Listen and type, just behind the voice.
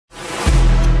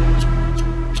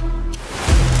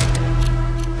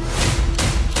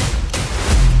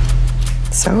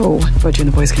So, what'd you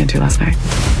and the boys get into last night?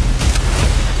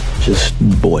 Just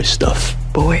boy stuff.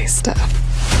 Boy stuff.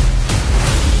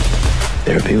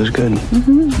 Therapy was good.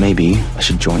 Maybe I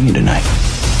should join you tonight.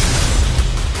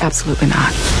 Absolutely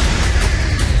not.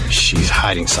 She's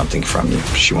hiding something from you.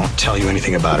 She won't tell you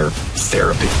anything about her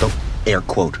therapy. Don't air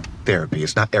quote therapy.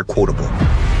 It's not air quotable.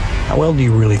 How well do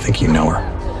you really think you know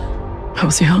her? I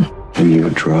was young. And you were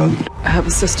drugged. I have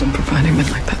a system for finding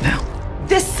men like that now.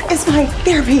 This is my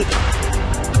therapy.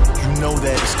 You know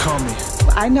that it's coming.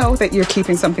 I know that you're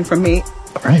keeping something from me.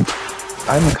 All right.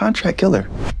 I'm a contract killer.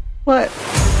 What?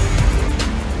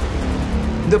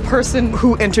 The person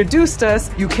who introduced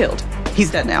us, you killed. He's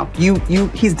dead now.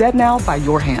 He's dead now by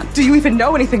your hand. Do you even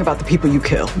know anything about the people you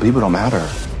kill? People don't matter.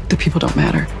 The people don't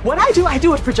matter. What I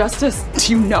do it for justice.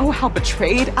 Do you know how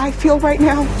betrayed I feel right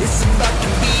now?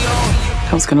 I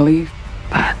was gonna leave,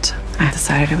 but I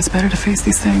decided it was better to face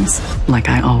these things like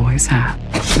I always have.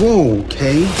 Whoa,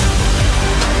 Kay.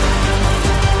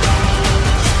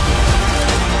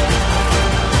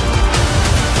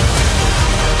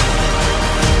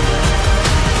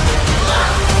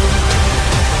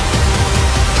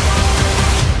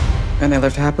 And they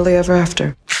lived happily ever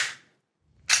after.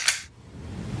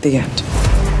 The end.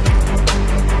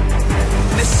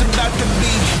 It's about to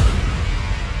be